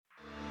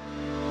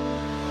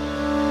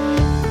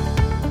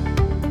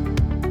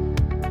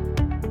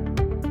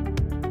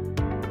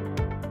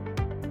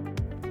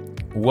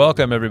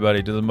Welcome,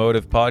 everybody, to the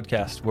Motive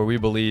Podcast, where we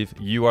believe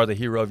you are the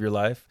hero of your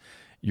life,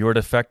 your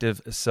defective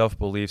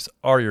self-beliefs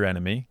are your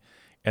enemy,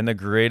 and the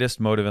greatest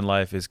motive in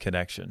life is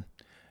connection.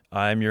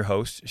 I'm your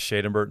host,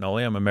 Shaden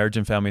Bertinoli. I'm a marriage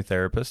and family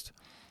therapist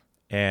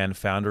and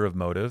founder of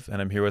Motive,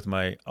 and I'm here with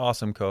my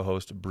awesome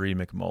co-host, Bree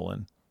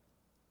McMullen.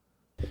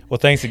 Well,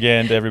 thanks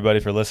again to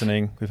everybody for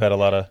listening. We've had a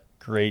lot of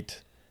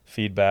great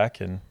feedback,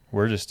 and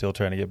we're just still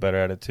trying to get better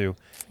at it, too.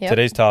 Yep.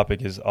 Today's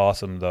topic is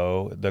awesome,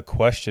 though. The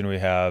question we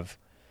have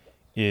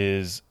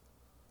is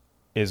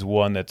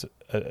one that's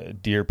a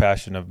dear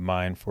passion of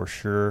mine for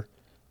sure.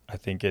 I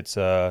think it's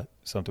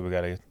something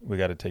we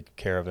got to take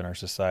care of in our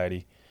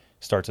society.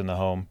 Starts in the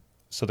home.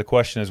 So the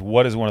question is,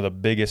 what is one of the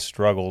biggest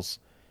struggles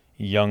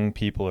young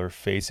people are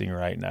facing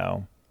right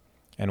now,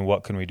 and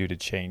what can we do to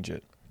change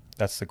it?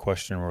 That's the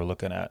question we're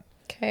looking at.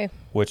 Okay.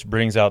 Which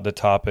brings out the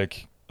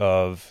topic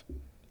of,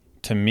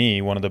 to me,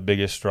 one of the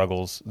biggest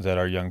struggles that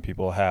our young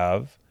people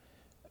have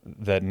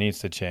that needs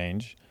to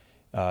change,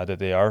 that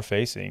they are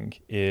facing,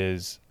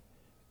 is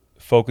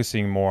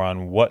focusing more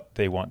on what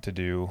they want to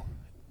do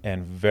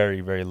and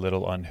very, very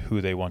little on who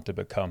they want to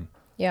become.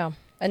 Yeah.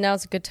 And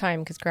now's a good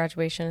time because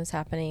graduation is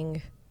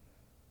happening.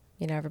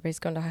 You know, everybody's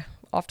going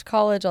off to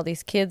college, all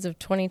these kids of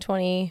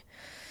 2020.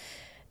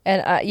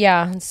 And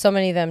and so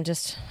many of them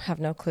just have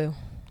no clue.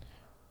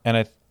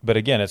 But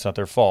again, it's not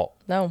their fault.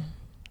 No.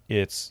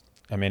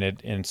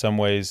 In some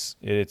ways,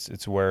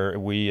 it's where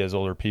we as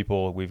older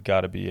people, we've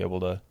got to be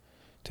able to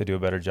do a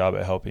better job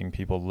at helping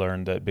people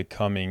learn that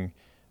becoming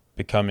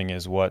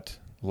is what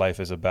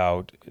life is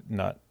about.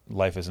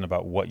 Life isn't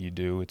about what you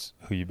do, it's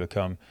who you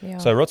become. Yeah.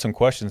 So I wrote some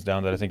questions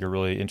down that I think are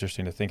really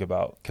interesting to think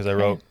about, because I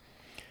wrote,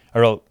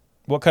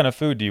 what kind of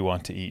food do you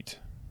want to eat?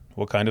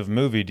 What kind of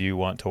movie do you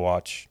want to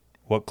watch?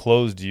 What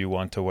clothes do you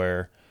want to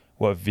wear?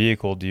 What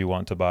vehicle do you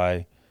want to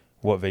buy?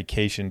 What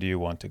vacation do you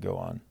want to go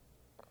on?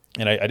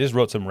 And I just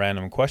wrote some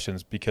random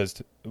questions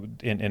because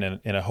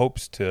in a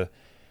hopes to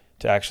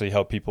actually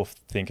help people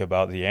think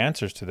about the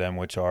answers to them,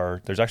 which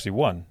are, there's actually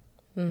one,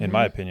 in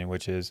my opinion,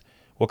 which is,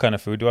 what kind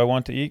of food do I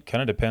want to eat?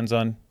 Kind of depends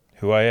on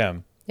who I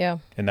am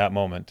in that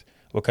moment.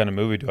 What kind of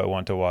movie do I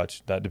want to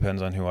watch? That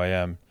depends on who I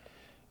am.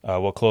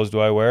 What clothes do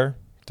I wear?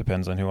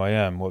 Depends on who I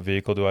am. What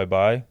vehicle do I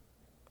buy?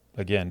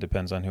 Again,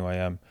 depends on who I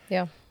am.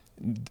 Yeah.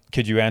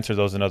 Could you answer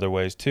those in other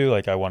ways too?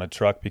 Like, I want a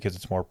truck because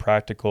it's more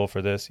practical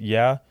for this.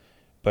 Yeah.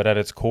 But at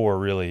its core,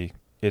 really,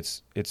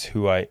 it's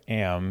who I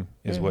am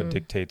is what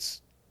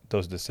dictates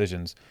those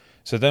decisions.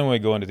 So then we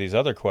go into these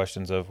other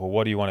questions of, well,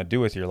 what do you want to do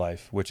with your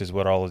life? Which is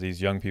what all of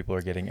these young people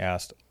are getting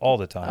asked all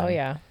the time. Oh,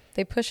 yeah.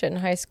 They push it in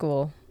high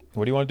school.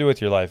 What do you want to do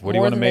with your life? What do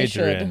you want to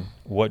major in?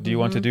 What do you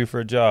want to do for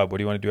a job? What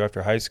do you want to do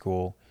after high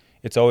school?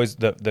 It's always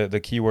the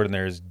key word in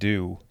there is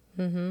do,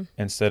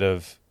 instead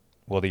of,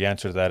 well, the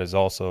answer to that is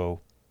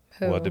also,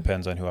 well, it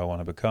depends on who I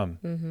want to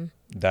become.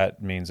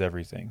 That means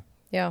everything.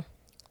 Yeah.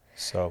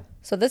 So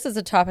this is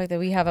a topic that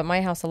we have at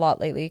my house a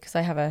lot lately, because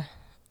I have a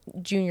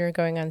junior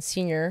going on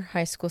senior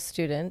high school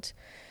student,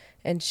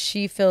 and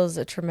she feels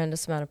a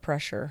tremendous amount of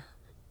pressure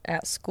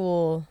at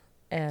school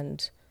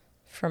and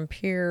from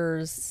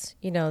peers,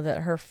 you know,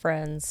 that her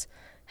friends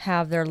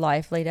have their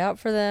life laid out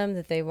for them,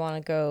 that they want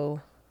to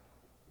go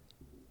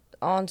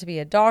on to be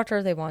a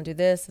doctor, they want to do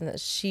this, and that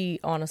she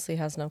honestly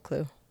has no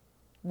clue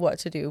what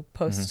to do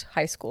post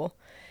high school.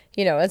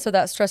 You know, and so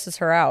that stresses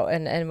her out.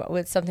 And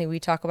it's something we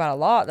talk about a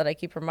lot, that I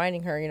keep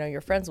reminding her, you know,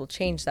 your friends will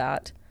change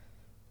that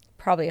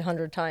probably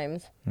 100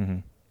 times.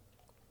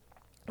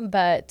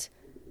 But,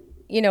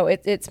 you know,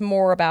 it's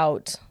more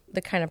about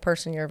the kind of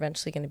person you're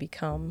eventually going to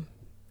become.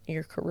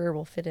 Your career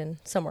will fit in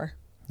somewhere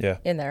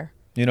in there.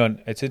 You know,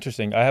 it's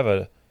interesting. I have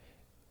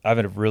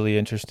a really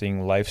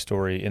interesting life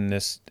story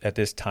at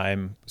this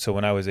time. So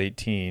when I was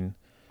 18,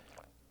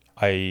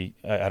 I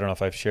don't know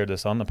if I've shared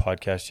this on the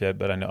podcast yet,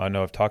 but I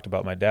know I've talked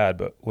about my dad.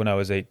 But when I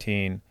was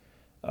 18,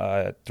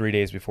 3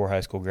 days before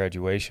high school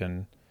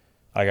graduation,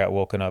 I got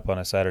woken up on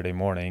a Saturday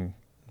morning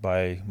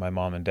by my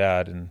mom and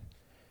dad, and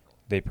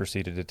they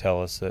proceeded to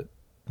tell us that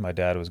my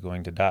dad was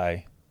going to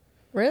die.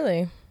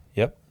 Really?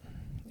 Yep.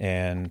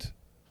 And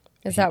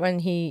is that when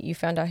you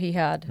found out he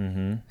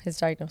had his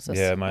diagnosis?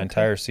 Yeah, my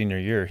entire senior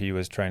year, he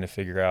was trying to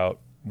figure out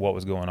what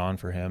was going on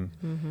for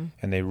him.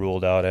 And they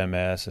ruled out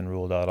MS and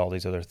ruled out all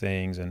these other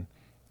things. And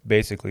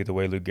basically the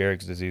way Lou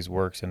Gehrig's disease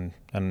works, and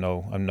I'm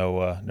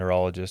no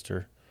neurologist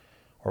or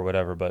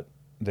whatever, but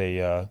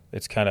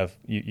it's kind of,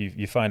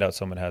 you find out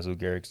someone has Lou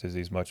Gehrig's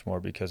disease much more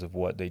because of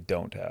what they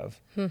don't have.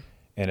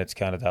 And it's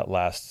kind of that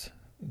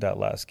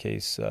last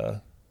case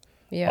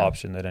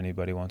option that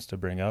anybody wants to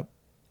bring up.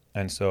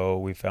 And so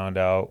we found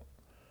out,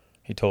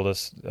 he told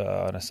us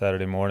on a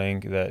Saturday morning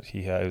that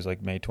it was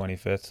like May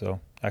 25th, so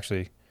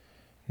actually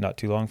not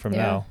too long from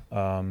now.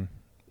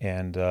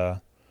 And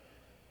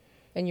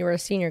you were a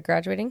senior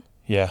graduating?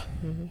 Yeah.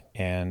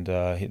 And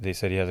they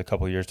said he has a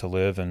couple of years to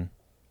live, and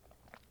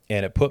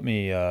it put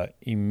me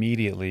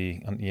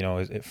immediately, you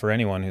know, for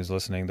anyone who's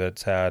listening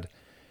that's had,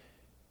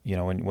 you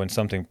know, when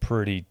something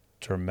pretty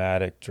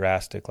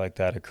drastic like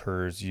that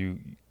occurs,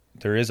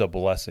 there is a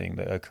blessing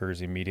that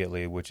occurs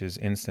immediately, which is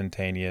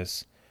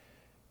instantaneous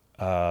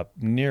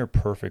near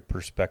perfect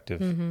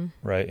perspective, Mm-hmm.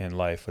 right, in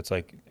life. It's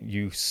like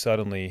you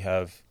suddenly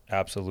have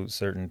absolute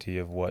certainty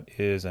of what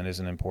is and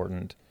isn't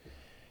important.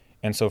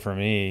 And so for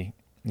me,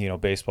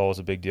 baseball was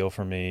a big deal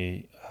for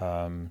me.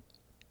 I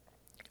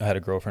had a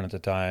girlfriend at the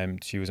time.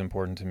 She was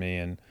important to me.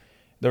 And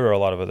there were a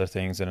lot of other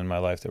things in my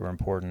life that were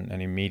important.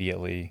 And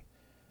immediately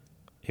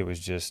it was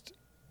just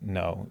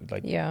no.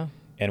 Yeah.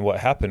 And what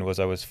happened was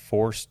I was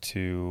forced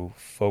to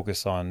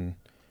focus on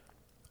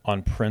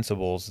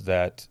principles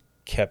that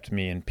kept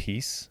me in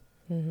peace,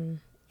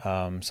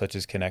 such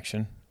as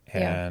connection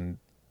and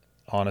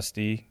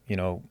honesty.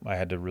 I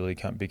had to really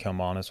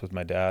become honest with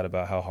my dad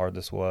about how hard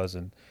this was,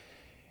 and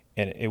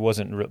it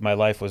wasn't. My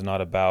life was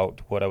not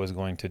about what I was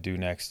going to do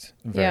next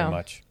very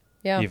much.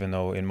 Yeah. Even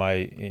though I'm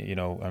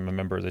a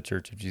member of the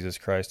Church of Jesus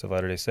Christ of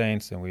Latter-day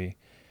Saints, and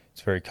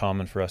it's very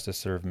common for us to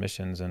serve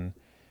missions, and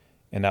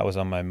that was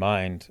on my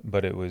mind.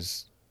 But it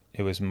was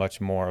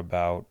much more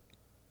about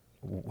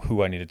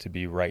who I needed to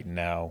be right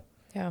now.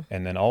 Yeah.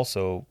 And then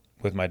also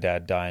with my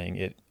dad dying,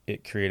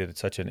 it created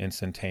such an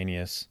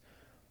instantaneous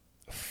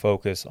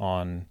focus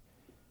on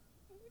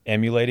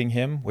emulating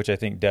him, which I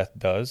think death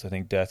does. I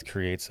think death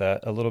creates that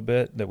a little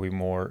bit, that we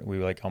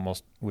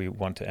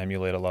want to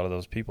emulate a lot of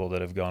those people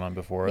that have gone on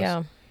before us.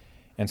 Yeah.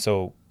 And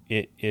so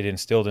it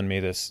instilled in me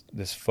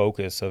this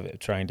focus of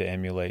trying to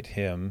emulate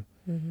him.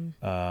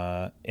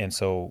 And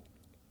so,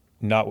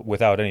 not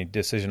without any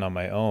decision on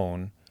my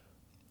own,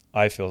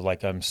 I feel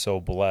like I'm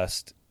so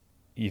blessed,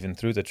 even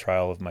through the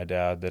trial of my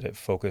dad, that it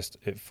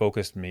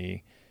focused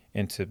me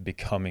into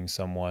becoming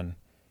someone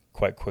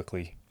quite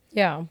quickly.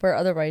 Yeah, where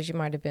otherwise you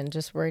might have been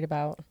just worried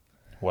about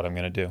what I'm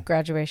going to do.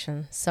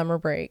 Graduation, summer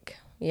break,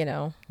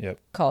 Yep.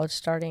 College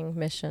starting,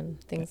 mission,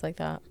 things like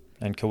that.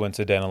 And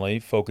coincidentally,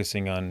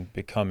 focusing on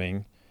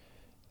becoming,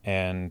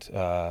 and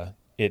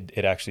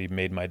it actually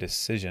made my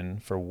decision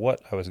for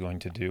what I was going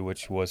to do,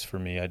 which was, for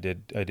me, I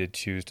did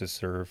choose to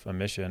serve a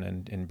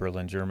mission in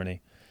Berlin,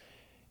 Germany,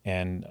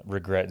 and I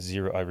regret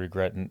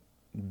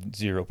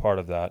zero part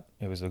of that.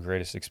 It was the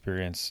greatest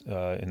experience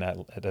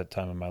at that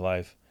time of my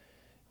life.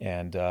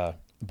 And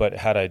but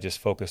had I just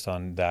focused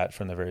on that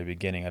from the very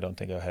beginning, I don't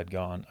think I would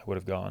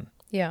have gone.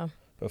 Yeah.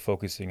 But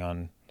focusing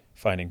on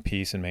finding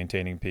peace and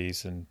maintaining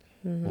peace and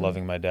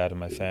loving my dad and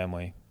my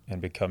family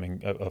and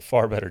becoming a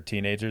far better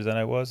teenager than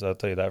I was, I'll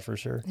tell you that for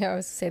sure. Yeah, I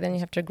was to say, then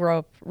you have to grow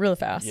up really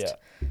fast. Yeah.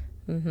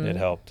 It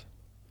helped.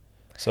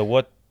 So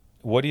what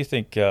do you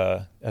think,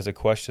 as a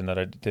question that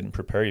I didn't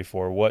prepare you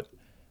for,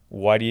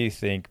 why do you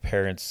think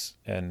parents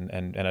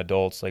and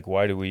adults, like,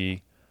 why do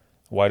we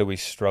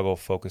struggle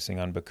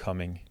focusing on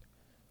becoming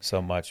so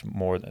much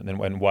more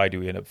and why do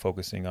we end up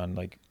focusing on,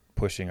 like,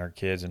 pushing our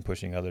kids and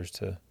pushing others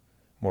to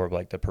more of,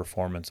 like, the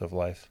performance of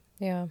life?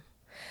 Yeah.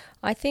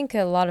 I think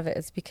a lot of it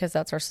is because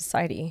that's our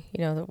society,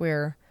 that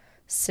we're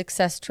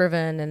success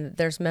driven and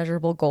there's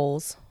measurable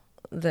goals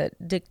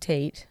that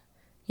dictate,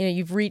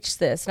 you've reached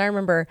this. And I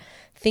remember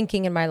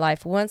thinking in my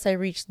life, once I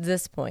reach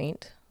this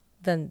point,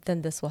 then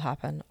this will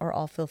happen, or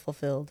I'll feel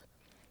fulfilled.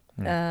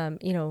 And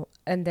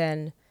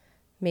then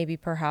maybe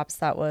perhaps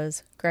that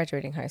was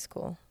graduating high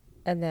school.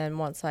 And then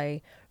once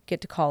I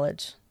get to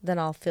college, then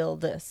I'll feel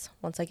this.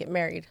 Once I get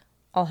married,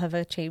 I'll have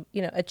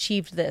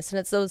achieved this. And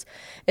it's those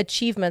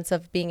achievements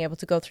of being able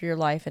to go through your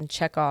life and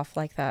check off,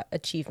 like, that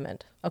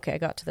achievement. Okay, I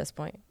got to this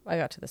point. I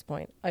got to this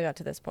point. I got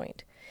to this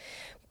point.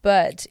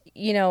 But,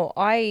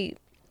 I,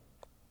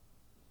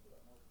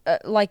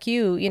 like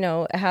you,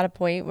 had a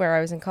point where I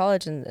was in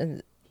college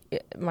and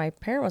my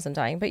parent wasn't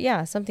dying. But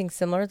yeah, something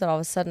similar, that all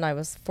of a sudden I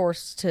was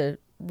forced to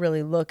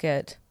really look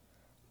at,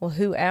 well,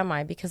 who am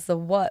I? Because the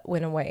what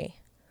went away,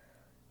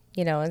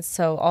 and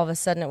so all of a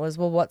sudden it was,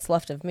 well, what's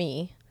left of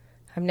me?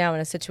 I'm now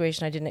in a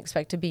situation I didn't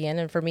expect to be in.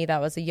 And for me,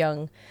 that was a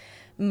young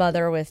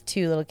mother with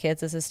 2 little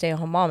kids as a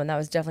stay-at-home mom. And that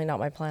was definitely not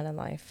my plan in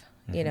life,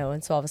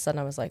 and so all of a sudden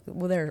I was like,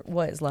 well,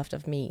 what is left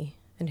of me,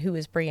 and who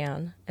is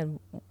Brianne, and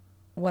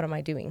what am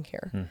I doing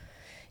here?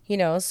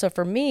 So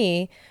for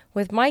me,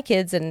 with my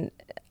kids, and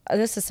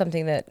this is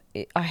something that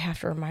I have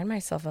to remind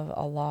myself of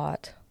a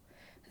lot,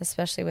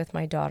 especially with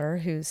my daughter,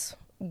 who's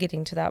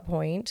getting to that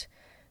point,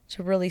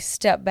 to really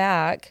step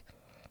back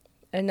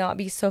and not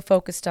be so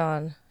focused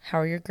on, how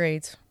are your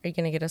grades? Are you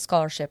going to get a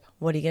scholarship?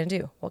 What are you going to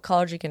do? What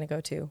college are you going to go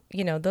to?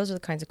 Those are the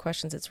kinds of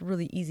questions it's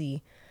really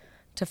easy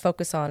to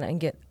focus on and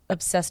get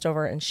obsessed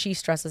over, and she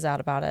stresses out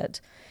about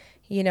it,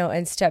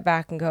 and step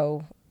back and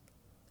go,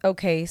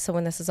 okay, so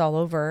when this is all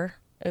over,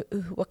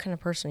 what kind of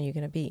person are you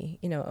going to be?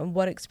 And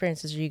what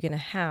experiences are you going to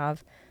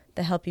have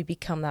that help you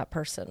become that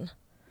person?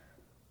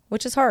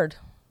 Which is hard.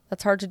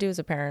 That's hard to do as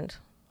a parent.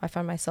 I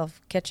find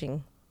myself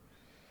catching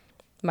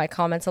my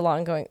comments a lot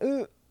and going,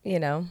 ooh,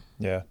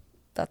 Yeah.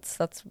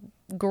 That's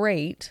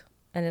great,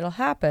 and it'll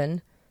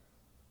happen.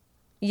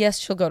 Yes,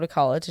 she'll go to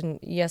college, and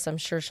yes, I'm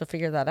sure she'll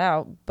figure that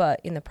out. But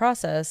in the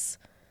process,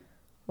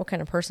 what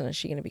kind of person is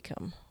she going to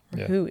become?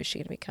 Or who is she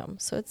going to become?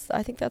 So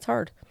I think that's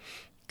hard.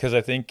 Because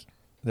I think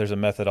there's a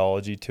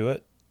methodology to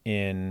it.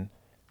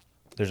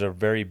 There's a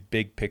very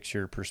big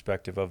picture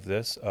perspective of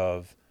this,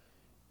 of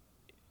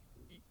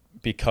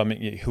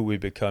becoming who we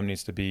become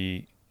needs to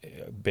be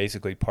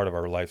basically part of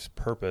our life's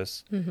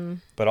purpose, Mm-hmm.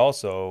 but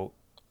also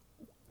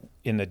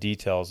in the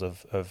details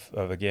of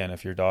again,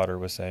 if your daughter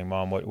was saying,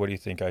 Mom, what do you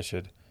think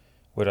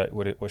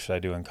what should I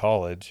do in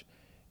college?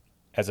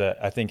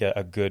 I think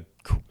a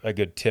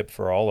good tip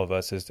for all of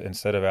us is to,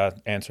 instead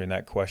of answering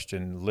that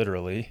question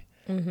literally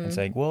and Mm-hmm.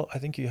 saying, well, I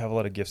think you have a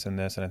lot of gifts in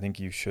this and I think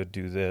you should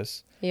do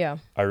this. Yeah.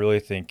 I really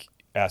think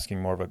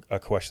asking more of a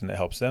question that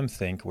helps them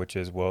think, which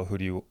is, well, who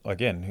do you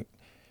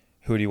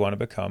want to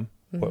become?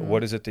 Mm-hmm.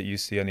 What is it that you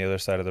see on the other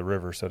side of the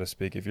river, so to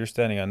speak? If you're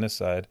standing on this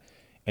side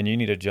and you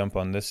need to jump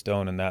on this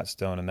stone and that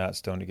stone and that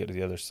stone to get to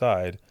the other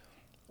side,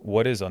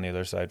 what is on the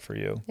other side for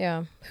you?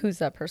 Yeah. Who's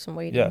that person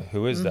waiting? Yeah,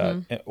 who is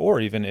Mm-hmm. that? Or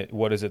even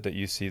what is it that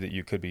you see that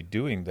you could be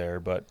doing there?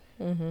 But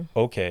Mm-hmm.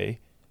 okay,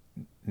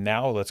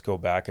 now let's go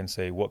back and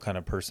say, what kind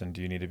of person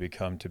do you need to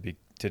become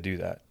to do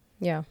that?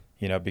 Yeah.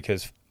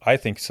 Because I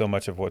think so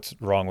much of what's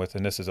wrong with,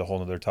 and this is a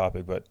whole other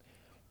topic, but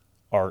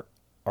our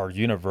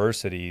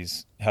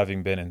universities,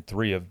 having been in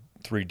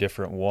three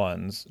different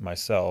ones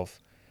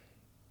myself,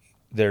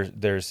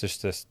 there's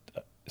just this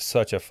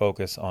such a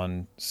focus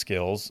on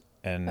skills,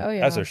 and Oh,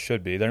 yeah. as there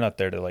should be. They're not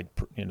there to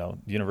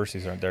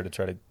universities aren't there to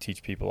try to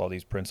teach people all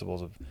these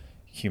principles of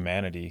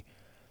humanity,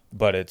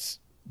 but it's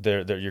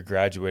you're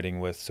graduating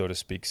with, so to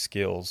speak,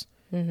 skills.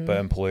 Mm-hmm. But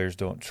employers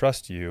don't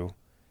trust you.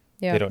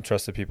 Yeah. They don't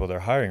trust the people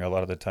they're hiring a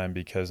lot of the time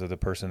because of the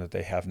person that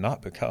they have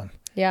not become.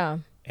 Yeah.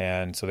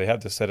 And so they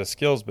have this set of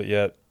skills, but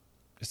yet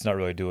it's not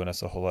really doing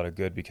us a whole lot of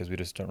good because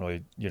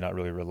you're not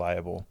really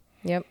reliable.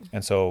 Yep.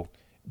 And so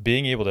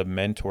being able to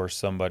mentor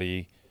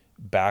somebody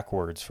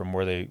backwards from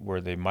where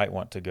they might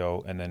want to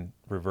go, and then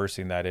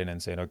reversing that in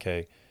and saying,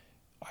 okay,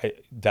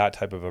 that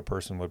type of a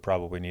person would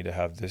probably need to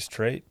have this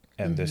trait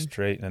and Mm-hmm. this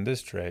trait and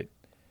this trait,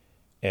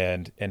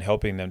 and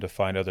helping them to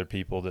find other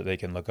people that they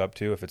can look up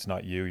to if it's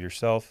not you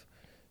yourself,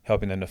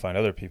 helping them to find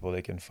other people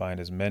they can find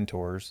as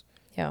mentors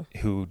Yeah.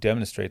 who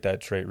demonstrate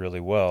that trait really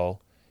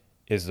well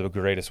is the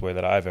greatest way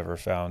that I've ever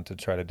found to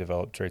try to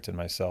develop traits in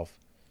myself.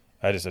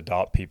 I just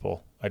adopt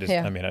people.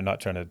 Yeah. I mean, I'm not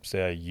trying to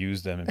say I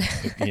use them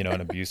in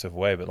an abusive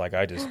way, but like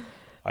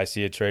I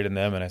see a trait in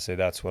them and I say,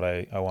 that's what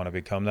I want to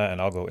become that.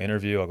 And I'll go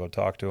interview, I'll go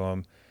talk to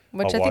them.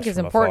 Which I'll I think watch is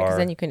from important because afar.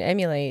 then you can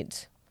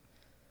emulate.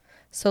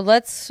 So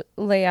let's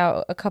lay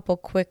out a couple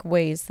quick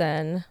ways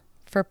then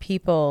for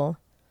people.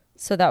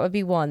 So that would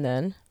be one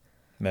then.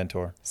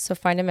 Mentor. So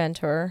find a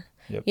mentor.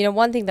 Yep.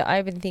 One thing that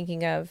I've been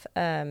thinking of,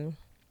 and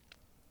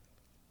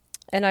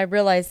I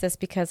realize this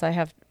because I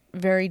have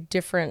very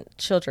different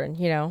children,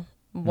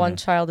 One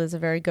child is a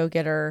very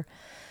go-getter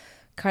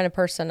kind of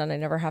person, and I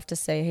never have to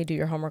say, hey, do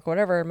your homework,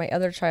 whatever. My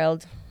other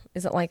child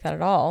isn't like that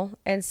at all.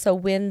 And so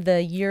when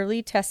the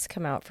yearly tests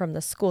come out from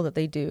the school that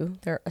they do,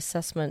 their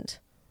assessment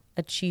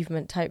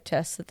achievement type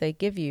tests that they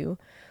give you,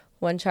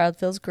 one child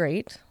feels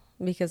great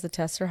because the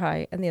tests are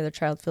high, and the other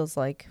child feels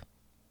like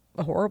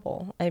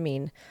horrible. I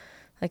mean,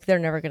 like they're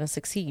never going to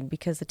succeed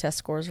because the test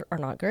scores are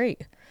not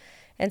great.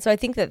 And so I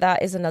think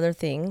that is another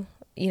thing,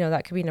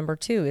 that could be number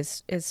 2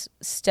 is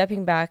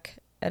stepping back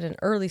at an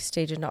early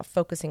stage and not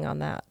focusing on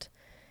that.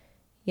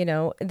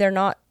 They're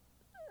not,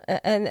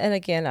 and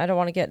again, I don't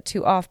want to get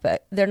too off,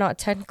 but they're not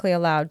technically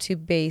allowed to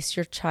base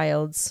your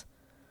child's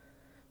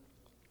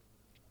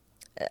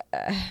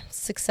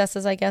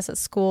successes, I guess, at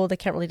school. They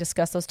can't really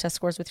discuss those test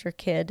scores with your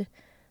kid,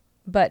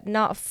 but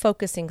not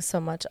focusing so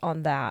much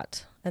on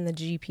that and the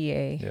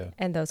GPA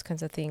and those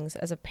kinds of things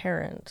as a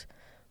parent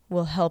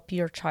will help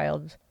your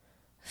child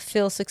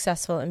feel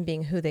successful in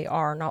being who they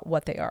are, not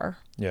what they are.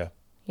 Yeah.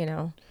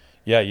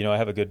 Yeah, I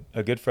have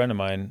a good friend of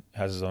mine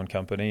has his own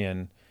company,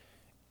 and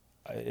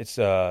it's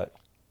the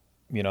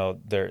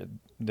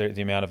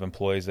amount of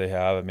employees they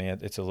have. I mean,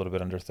 it's a little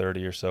bit under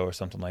 30 or so or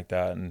something like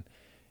that, and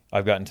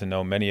I've gotten to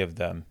know many of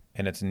them,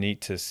 and it's neat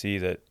to see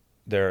that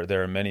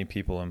there are many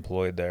people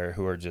employed there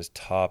who are just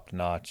top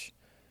notch,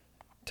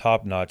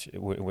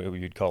 what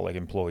you'd call like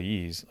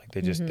employees. Like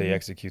they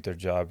execute their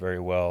job very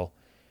well,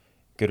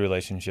 good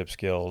relationship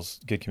skills,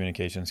 good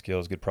communication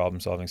skills, good problem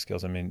solving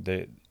skills. I mean,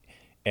 they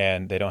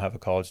don't have a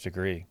college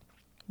degree.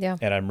 Yeah.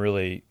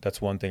 And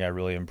that's one thing I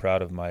really am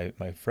proud of my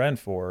friend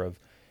for, of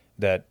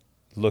that,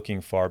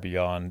 looking far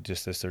beyond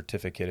just this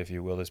certificate, if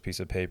you will, this piece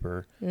of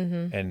paper,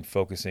 and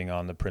focusing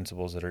on the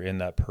principles that are in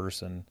that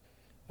person,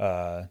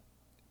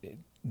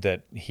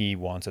 that he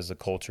wants as a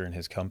culture in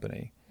his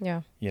company.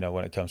 Yeah.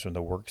 When it comes from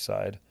the work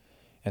side.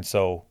 And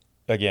so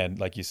again,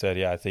 like you said,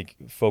 I think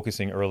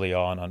focusing early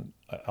on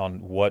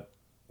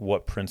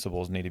what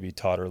principles need to be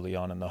taught early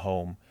on in the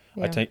home.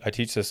 Yeah. I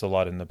teach this a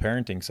lot in the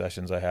parenting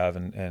sessions I have,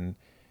 and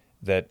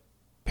that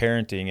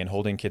parenting and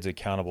holding kids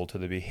accountable to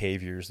the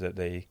behaviors that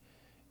they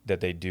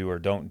do or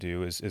don't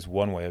do is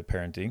one way of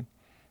parenting.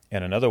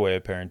 And another way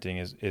of parenting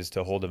is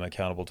to hold them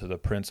accountable to the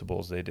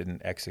principles they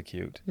didn't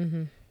execute.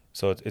 Mm-hmm.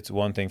 So it's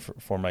one thing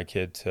for my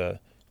kid to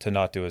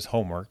not do his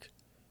homework,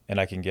 and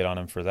I can get on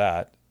him for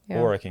that,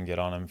 or I can get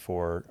on him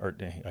or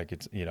I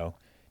could,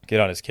 get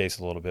on his case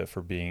a little bit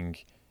for being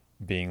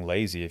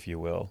lazy, if you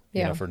will,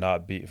 for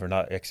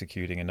not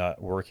executing and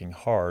not working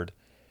hard,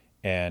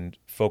 and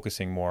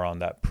focusing more on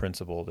that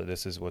principle that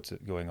this is what's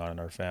going on in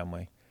our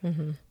family.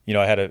 Mm-hmm. You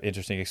know, I had an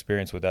interesting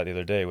experience with that the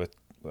other day with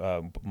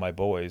my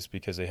boys,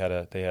 because they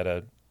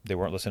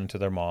weren't listening to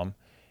their mom,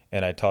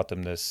 and I taught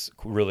them this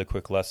really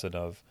quick lesson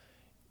of,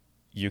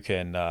 you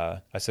can,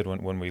 I said,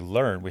 when we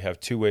learn, we have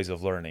two ways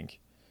of learning.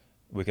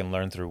 We can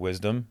learn through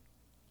wisdom.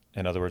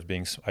 In other words,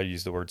 I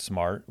use the word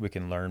smart. We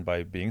can learn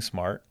by being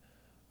smart,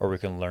 or we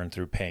can learn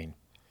through pain.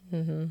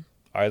 Mm-hmm.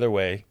 Either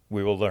way,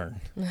 we will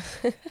learn.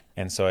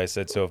 And so I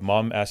said, so if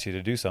mom asks you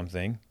to do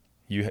something,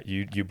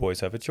 you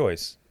boys have a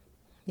choice.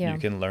 Yeah. You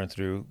can learn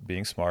through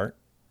being smart,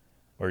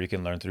 or you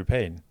can learn through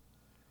pain,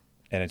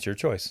 and it's your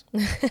choice.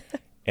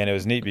 And it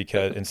was neat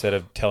because instead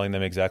of telling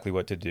them exactly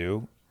what to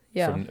do,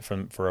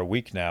 for a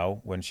week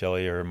now, when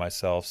Shelly or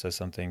myself says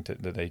something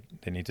that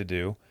they need to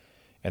do,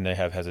 and they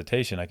have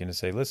hesitation, I can just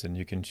say, listen,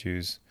 you can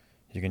choose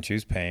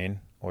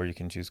pain, or you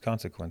can choose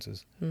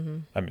consequences.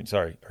 Mm-hmm.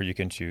 Or you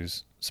can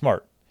choose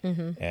smart.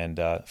 Mm-hmm. And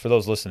for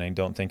those listening,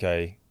 don't think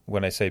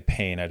when I say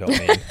pain, I don't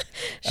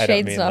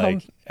mean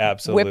like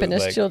absolute whipping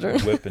his children.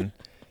 Whipping,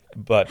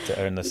 but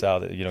in the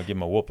South, give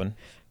them a whooping.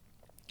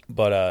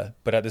 But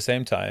at the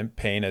same time,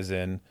 pain as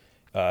in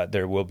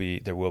there will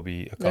be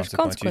a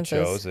consequence you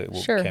chose. It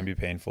can be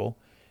painful,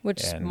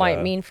 which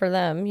might mean for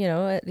them,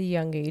 at a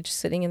young age,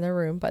 sitting in their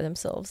room by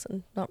themselves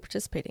and not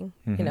participating.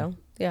 Mm-hmm.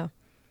 Yeah.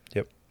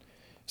 Yep.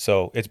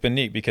 So it's been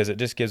neat because it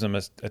just gives them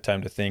a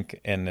time to think,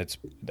 and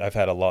I've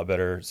had a lot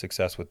better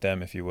success with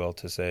them, if you will,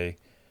 to say,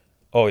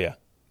 oh yeah,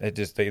 they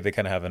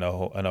kind of have an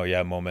oh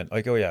yeah moment,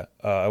 like, oh yeah,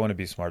 I want to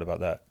be smart about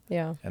that.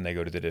 Yeah. And they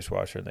go to the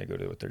dishwasher and they go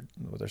to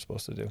what they're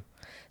supposed to do.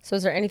 So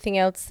is there anything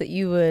else that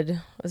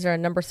is there a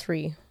number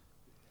 3?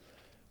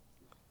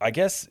 I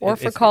guess, or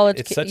for college,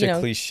 it's such a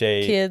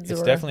cliche. Kids,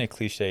 it's definitely a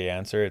cliche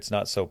answer. It's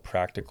not so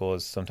practical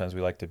as sometimes we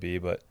like to be,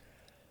 but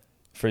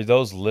for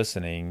those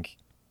listening,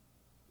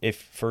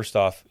 first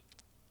off,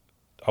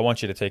 I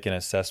want you to take an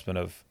assessment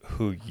of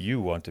who you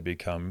want to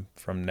become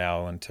from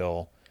now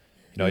until,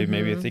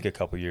 maybe think a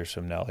couple years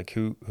from now. Like,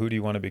 who do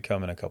you want to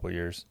become in a couple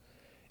years?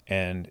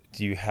 And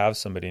do you have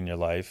somebody in your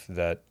life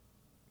that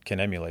can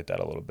emulate that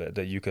a little bit,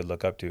 that you could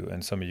look up to,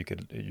 and somebody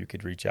you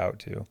could reach out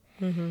to?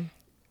 Mm-hmm.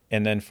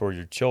 And then for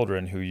your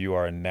children, who you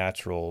are a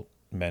natural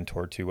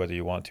mentor to, whether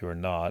you want to or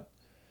not,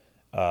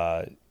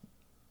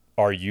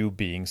 are you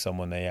being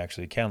someone they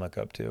actually can look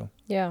up to?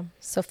 Yeah.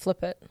 So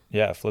flip it.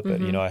 Yeah, flip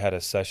Mm-hmm. it. I had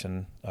a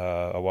session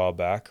a while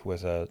back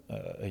with a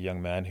young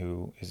man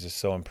who is just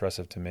so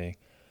impressive to me,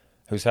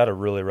 who's had a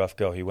really rough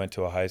go. He went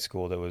to a high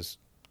school that was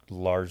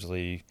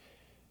largely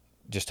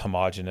just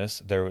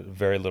homogenous. There was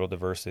very little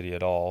diversity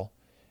at all.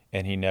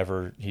 And he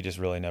just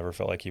really never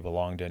felt like he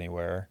belonged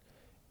anywhere.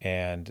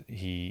 And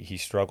he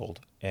struggled.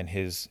 And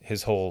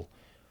his whole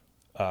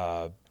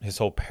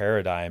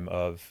paradigm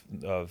of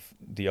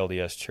the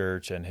LDS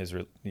church and his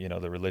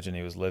the religion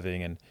he was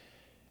living,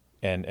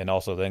 and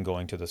also then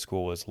going to the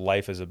school, was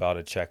life is about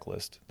a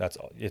checklist. That's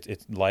all.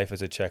 It's life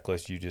is a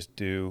checklist. You just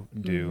do,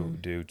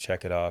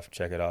 check it off.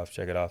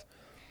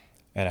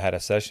 And I had a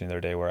session the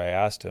other day where I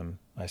asked him,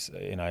 I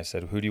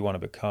said, who do you want to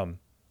become?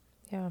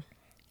 Yeah.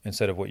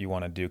 Instead of what you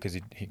want to do, because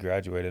he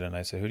graduated, and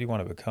I said, who do you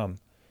want to become?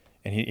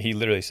 And he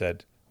literally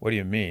said, what do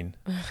you mean?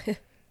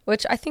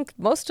 Which I think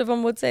most of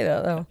them would say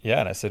that, though. Yeah,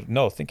 and I said,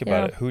 no, think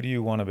about it. Who do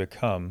you want to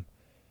become?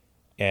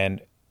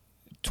 And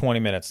 20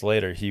 minutes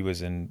later, he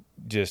was in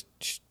just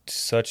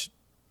such,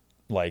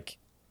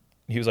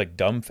 he was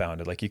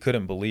dumbfounded. He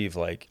couldn't believe,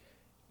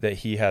 that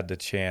he had the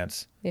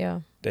chance,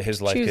 that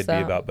his life could be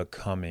about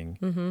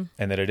becoming,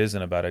 and that it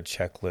isn't about a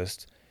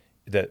checklist,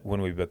 that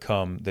when we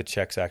become, the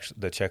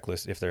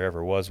checklist, if there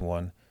ever was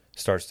one,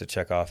 starts to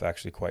check off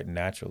actually quite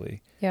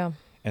naturally. Yeah.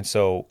 And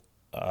so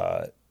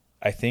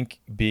I think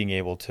being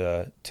able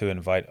to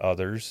invite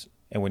others,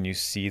 and when you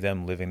see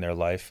them living their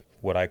life,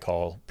 what I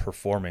call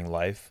performing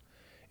life,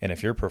 and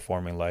if you're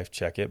performing life,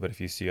 check it. But if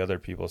you see other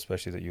people,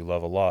 especially that you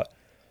love a lot,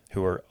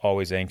 who are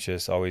always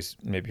anxious, always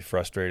maybe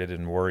frustrated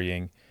and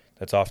worrying,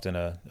 that's often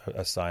a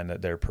sign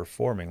that they're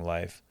performing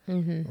life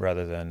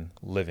rather than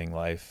living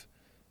life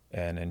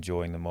and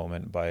enjoying the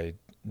moment by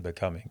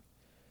becoming.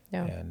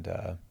 Yeah.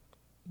 And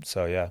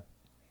so, yeah.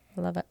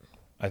 I love it.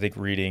 I think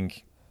reading,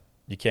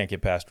 you can't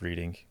get past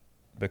reading.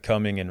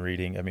 Becoming and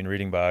reading. I mean,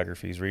 reading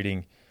biographies,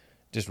 reading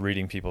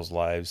people's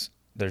lives.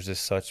 There's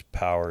just such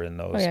power in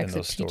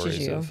those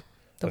stories of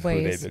who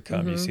they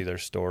become. You see their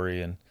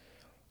story,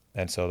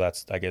 and so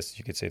that's, I guess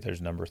you could say,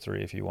 there's number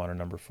 3 if you want, or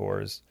number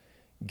 4 is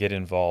get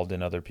involved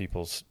in other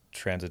people's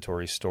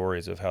transitory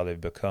stories of how they've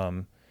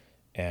become,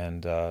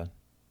 and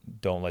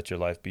don't let your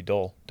life be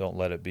dull. Don't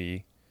let it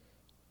be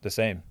the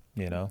same.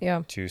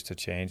 Yeah. Choose to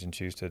change and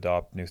choose to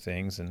adopt new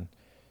things, and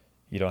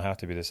you don't have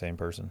to be the same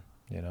person.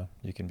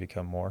 You can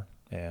become more,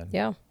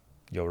 and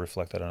you'll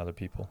reflect that on other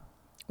people.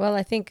 Well,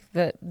 I think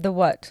that the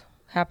what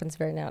happens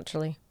very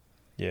naturally.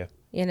 Yeah.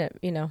 And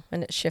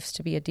it shifts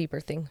to be a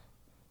deeper thing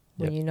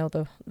when you know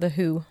the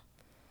who.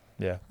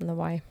 Yeah. And the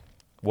why.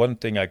 One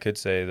thing I could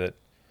say that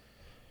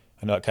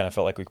I know it kind of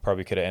felt like we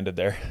probably could have ended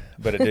there,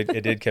 but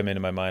it did come into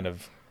my mind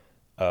of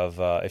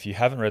if you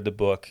haven't read the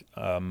book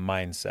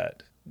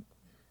Mindset,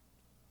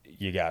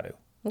 you got to.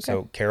 Okay.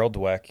 So Carol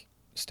Dweck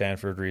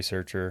Stanford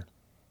researcher,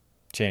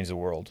 changed the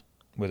world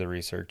with her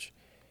research.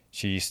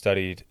 She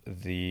studied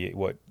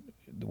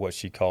what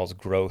she calls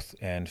growth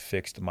and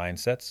fixed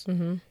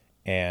mindsets,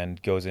 and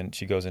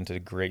she goes into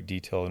great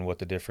detail in what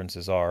the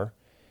differences are.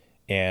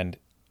 And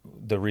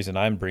the reason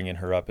I'm bringing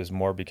her up is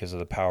more because of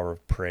the power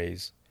of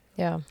praise.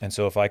 Yeah. And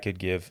so if I could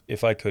give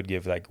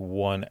like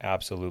one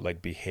absolute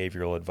like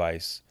behavioral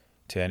advice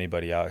to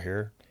anybody out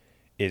here,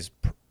 is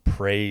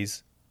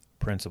praise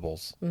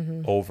principles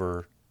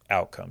over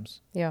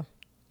outcomes. Yeah.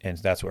 And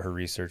that's what her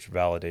research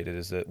validated,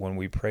 is that when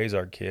we praise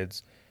our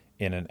kids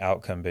in an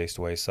outcome-based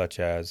way, such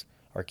as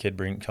our kid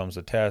comes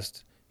to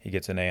test, he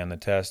gets an A on the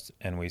test,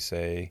 and we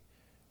say,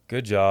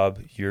 good job,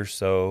 you're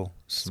so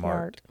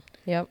smart.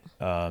 Yep.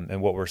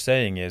 And what we're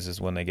saying is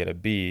when they get a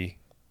B,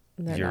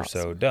 you're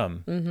so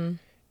dumb. Mm-hmm.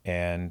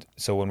 And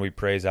so when we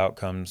praise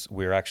outcomes,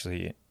 we're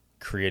actually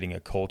creating a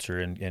culture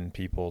in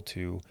people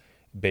to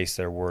base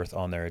their worth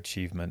on their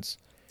achievements.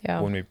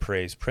 Yeah. When we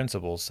praise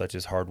principles such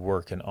as hard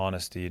work and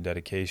honesty and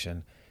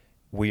dedication,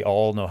 we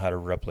all know how to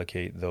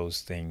replicate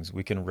those things.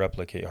 We can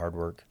replicate hard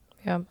work.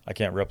 Yeah. I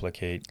can't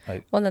replicate.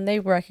 Well, then they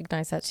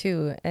recognize that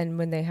too. And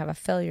when they have a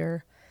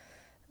failure,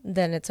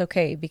 then it's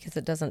okay because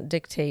it doesn't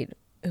dictate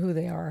who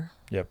they are.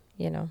 Yep.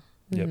 You know?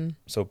 Yep.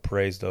 So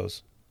praise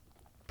those.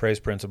 Praise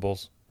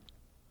principles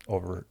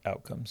over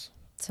outcomes.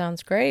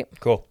 Sounds great.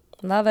 Cool.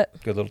 Love it.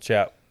 Good little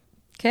chat.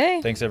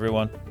 Okay. Thanks,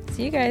 everyone.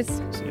 See you guys.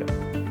 See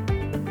ya.